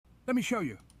Let me show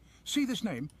you. See this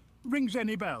name? Rings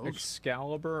any bells?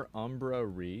 Excalibur Umbra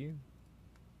Re?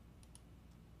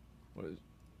 What is...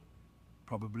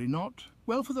 Probably not.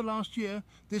 Well, for the last year,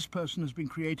 this person has been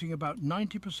creating about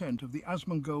 90% of the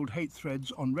Asmongold hate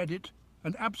threads on Reddit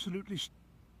and absolutely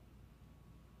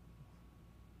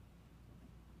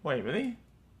Wait, really?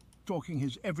 stalking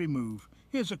his every move.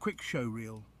 Here's a quick show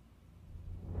reel.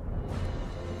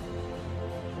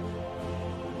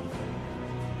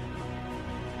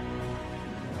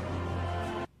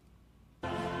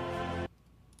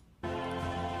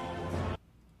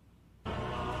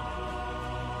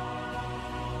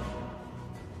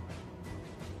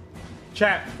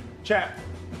 Chat,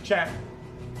 guys,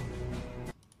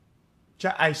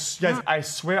 I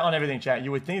swear on everything, chat. You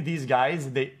would think these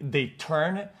guys, they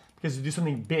turn because you do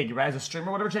something big, right? As a streamer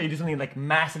or whatever, chat, you do something like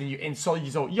massive and you insult, you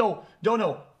so, yo,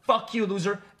 dono, fuck you,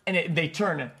 loser. And they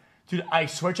turn. Dude, I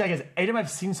swear, chat, guys, anytime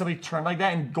I've seen somebody turn like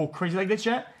that and go crazy like this,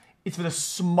 chat, it's for the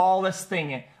smallest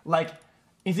thing. Like,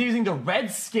 instead of using the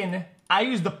red skin, I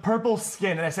used the purple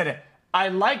skin and I said, I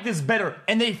like this better.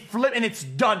 And they flip and it's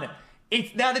done.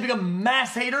 It's now they become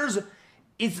mass haters.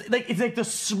 It's like the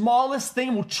smallest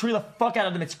thing will trigger the fuck out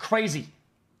of them. It's crazy.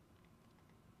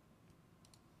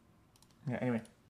 Yeah, anyway.